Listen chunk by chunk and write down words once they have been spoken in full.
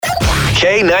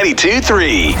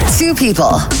K92-3. Two people,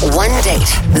 one date,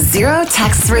 zero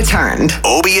texts returned.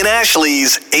 Obie and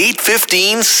Ashley's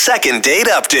 8:15 second date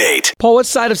update. Paul, what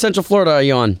side of Central Florida are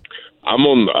you on? I'm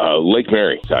on Lake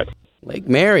Mary side. Lake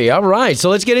Mary. All right. So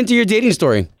let's get into your dating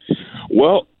story.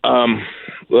 Well,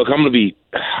 look, I'm gonna be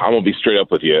straight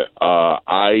up with you.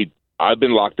 I've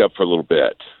been locked up for a little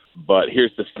bit, but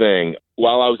here's the thing.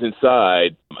 While I was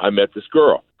inside, I met this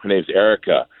girl. Her name's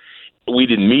Erica. We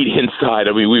didn't meet inside.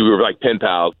 I mean, we were like pen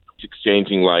pals,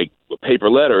 exchanging like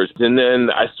paper letters. And then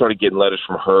I started getting letters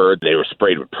from her. They were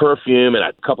sprayed with perfume, and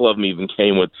a couple of them even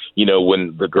came with,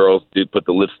 when the girls did put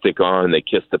the lipstick on and they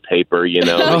kissed the paper,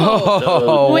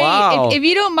 Oh, Wait, wow. if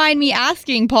you don't mind me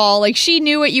asking, Paul, like she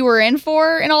knew what you were in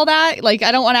for and all that? Like,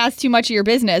 I don't want to ask too much of your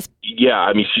business. Yeah,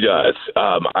 I mean, she does.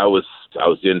 I was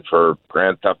in for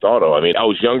Grand Theft Auto. I mean, I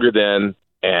was younger then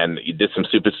and did some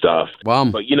stupid stuff. Wow.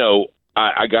 But,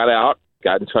 I got out,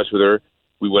 got in touch with her.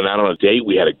 We went out on a date.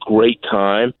 We had a great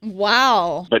time.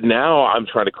 Wow. But now I'm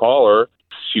trying to call her.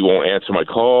 She won't answer my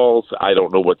calls. I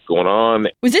don't know what's going on.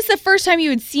 Was this the first time you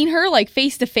had seen her, like,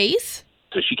 face to face?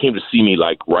 So she came to see me,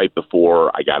 like, right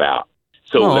before I got out.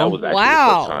 So that was actually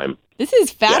the first time. This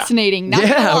is fascinating. Not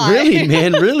gonna Yeah, lie. really,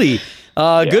 man, really.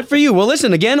 Good for you. Well,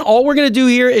 listen, again, all we're going to do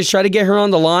here is try to get her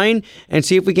on the line and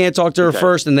see if we can't talk to her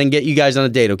first and then get you guys on a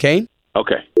date, okay?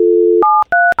 Okay.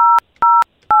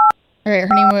 All right,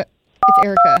 her name was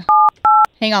Erica.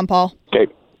 Hang on, Paul.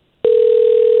 Okay.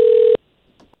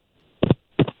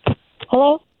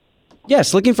 Hello?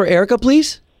 Yes, looking for Erica,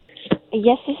 please?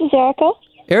 Yes, this is Erica.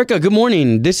 Erica, good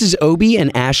morning. This is Obie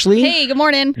and Ashley. Hey, good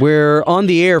morning. We're on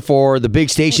the air for the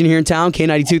big station here in town,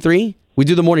 K92.3. We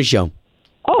do the morning show.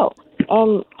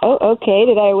 Okay.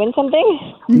 Did I win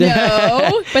something?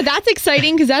 No, but that's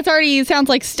exciting because that's already sounds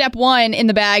like step one in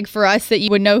the bag for us that you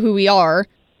would know who we are.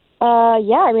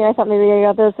 Yeah, I mean, I thought maybe I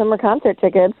got those summer concert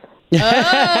tickets.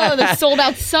 Oh, the sold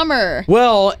out summer.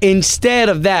 Well, instead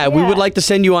of that, we would like to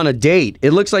send you on a date.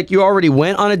 It looks like you already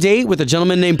went on a date with a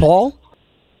gentleman named Paul.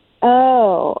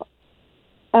 Oh.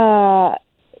 Are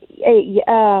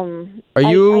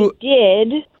you... I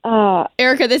did.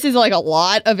 Erica, this is like a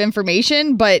lot of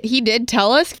information, but he did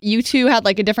tell us you two had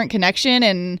like a different connection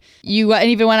and you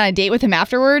even went on a date with him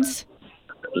afterwards.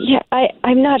 Yeah,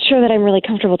 I'm not sure that I'm really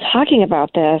comfortable talking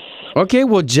about this. Okay,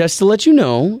 well, just to let you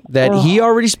know that he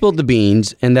already spilled the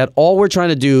beans and that all we're trying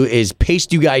to do is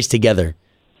paste you guys together.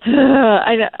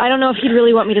 I don't know if he'd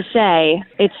really want me to say.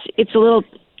 It's a little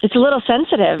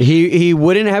sensitive. He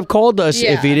wouldn't have called us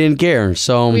if he didn't care.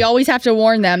 So we always have to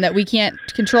warn them that we can't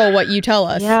control what you tell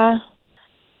us. Yeah.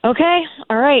 Okay.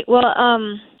 All right. Well,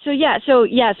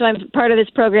 So I'm part of this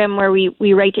program where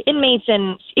we write to inmates,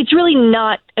 and it's really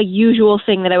not a usual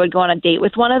thing that I would go on a date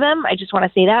with one of them. I just want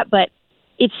to say that, but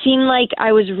it seemed like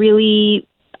I was really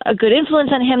a good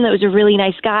influence on him, that was a really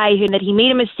nice guy, and that he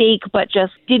made a mistake but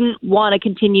just didn't want to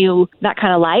continue that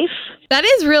kind of life. That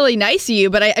is really nice of you,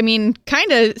 but I mean,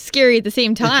 kind of scary at the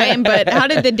same time. But how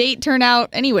did the date turn out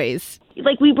anyways?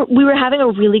 Like, we were having a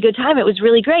really good time. It was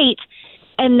really great.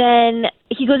 And then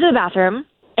he goes to the bathroom,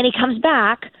 and he comes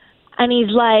back, and he's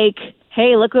like,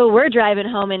 hey, look what we're driving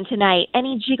home in tonight. And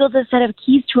he jiggles a set of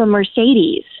keys to a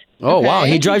Mercedes. Oh, wow.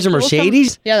 He drives a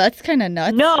Mercedes? Yeah, that's kind of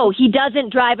nuts. No, he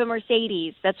doesn't drive a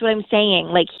Mercedes. That's what I'm saying.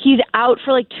 Like, he's out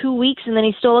for like 2 weeks, and then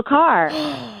he stole a car.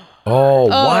 Oh,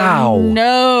 wow.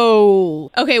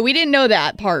 No. Okay, we didn't know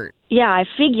that part. Yeah, I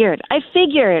figured.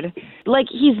 Like,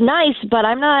 he's nice, but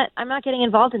I'm not getting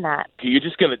involved in that. You're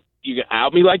just gonna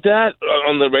out me like that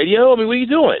on the radio? I mean, what are you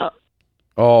doing?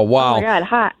 Oh, wow. Oh, my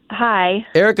God. Hi.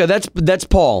 Erica, that's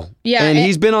Paul. Yeah. And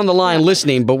he's been on the line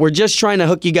listening, but we're just trying to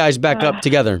hook you guys back up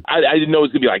together. I didn't know it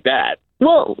was going to be like that.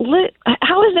 Well,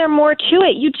 how is there more to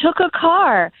it? You took a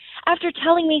car after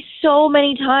telling me so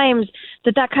many times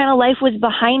that kind of life was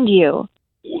behind you.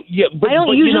 Yeah, but I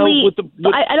don't usually.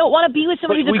 I don't want to be with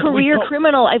somebody who's a career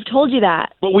criminal. I've told you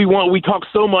that. But we talk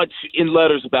so much in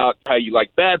letters about how you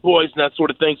like bad boys and that sort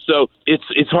of thing. So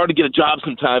it's hard to get a job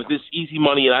sometimes. This easy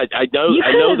money, and I know. You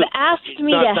I know could have asked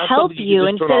me to help you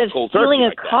instead of stealing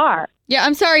a car. Yeah,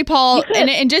 I'm sorry, Paul.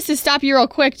 And just to stop you real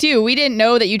quick, too, we didn't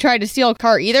know that you tried to steal a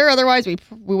car either. Otherwise, we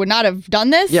would not have done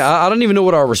this. Yeah, I don't even know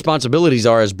what our responsibilities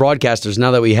are as broadcasters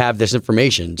now that we have this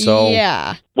information. So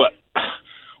yeah.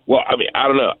 Well, I mean, I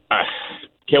don't know.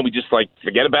 Can't we just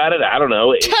forget about it? I don't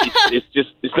know. It's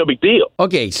no big deal.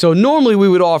 Okay, so normally we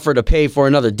would offer to pay for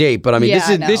another date, but I mean,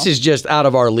 this is just out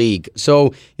of our league.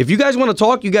 So if you guys want to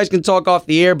talk, you guys can talk off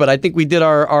the air, but I think we did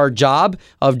our job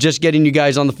of just getting you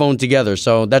guys on the phone together.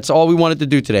 So that's all we wanted to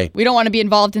do today. We don't want to be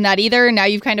involved in that either. Now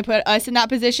you've kind of put us in that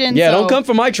position. Yeah, don't come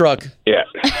for my truck. Yeah.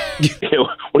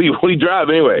 What do you drive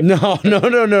anyway? No.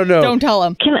 Don't tell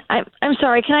him. I'm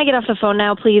sorry. Can I get off the phone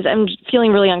now, please? I'm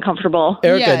feeling really uncomfortable.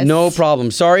 Erica, Yes. no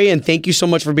problem. Sorry, and thank you so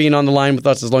much for being on the line with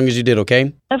us as long as you did,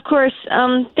 okay? Of course.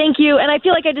 Thank you. And I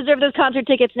feel like I deserve those concert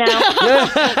tickets now.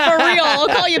 For real. I'll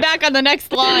call you back on the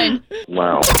next line.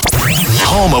 Wow.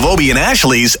 Home of Obie and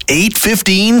Ashley's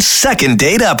 8:15 second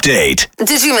date update.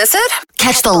 Did you miss it?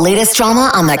 Catch the latest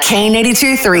drama on the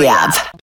K82 3 app.